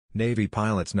Navy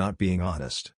pilots not being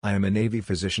honest. I am a Navy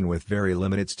physician with very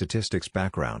limited statistics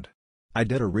background. I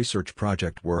did a research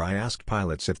project where I asked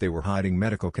pilots if they were hiding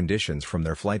medical conditions from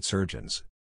their flight surgeons.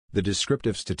 The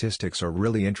descriptive statistics are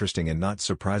really interesting, and not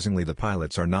surprisingly the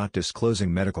pilots are not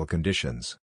disclosing medical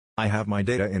conditions. I have my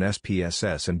data in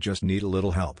SPSS and just need a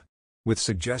little help. With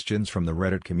suggestions from the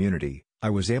Reddit community, I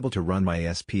was able to run my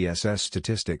SPSS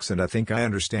statistics, and I think I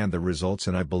understand the results,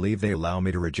 and I believe they allow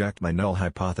me to reject my null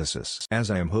hypothesis.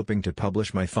 As I am hoping to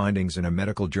publish my findings in a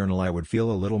medical journal, I would feel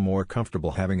a little more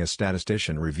comfortable having a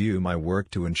statistician review my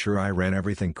work to ensure I ran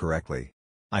everything correctly.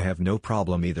 I have no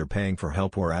problem either paying for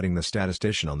help or adding the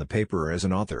statistician on the paper as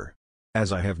an author.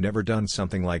 As I have never done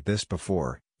something like this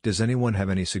before, does anyone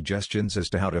have any suggestions as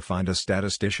to how to find a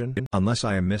statistician? Unless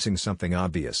I am missing something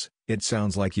obvious, it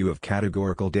sounds like you have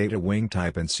categorical data wing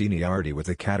type and seniority with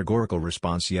a categorical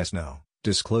response yes/no,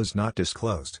 disclosed not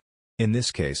disclosed. In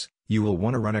this case, you will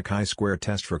want to run a chi-square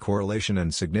test for correlation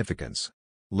and significance.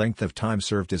 Length of time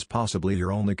served is possibly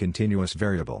your only continuous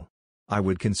variable. I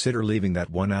would consider leaving that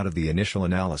one out of the initial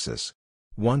analysis.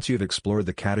 Once you've explored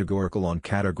the categorical on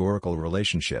categorical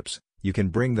relationships, you can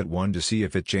bring that one to see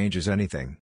if it changes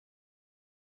anything.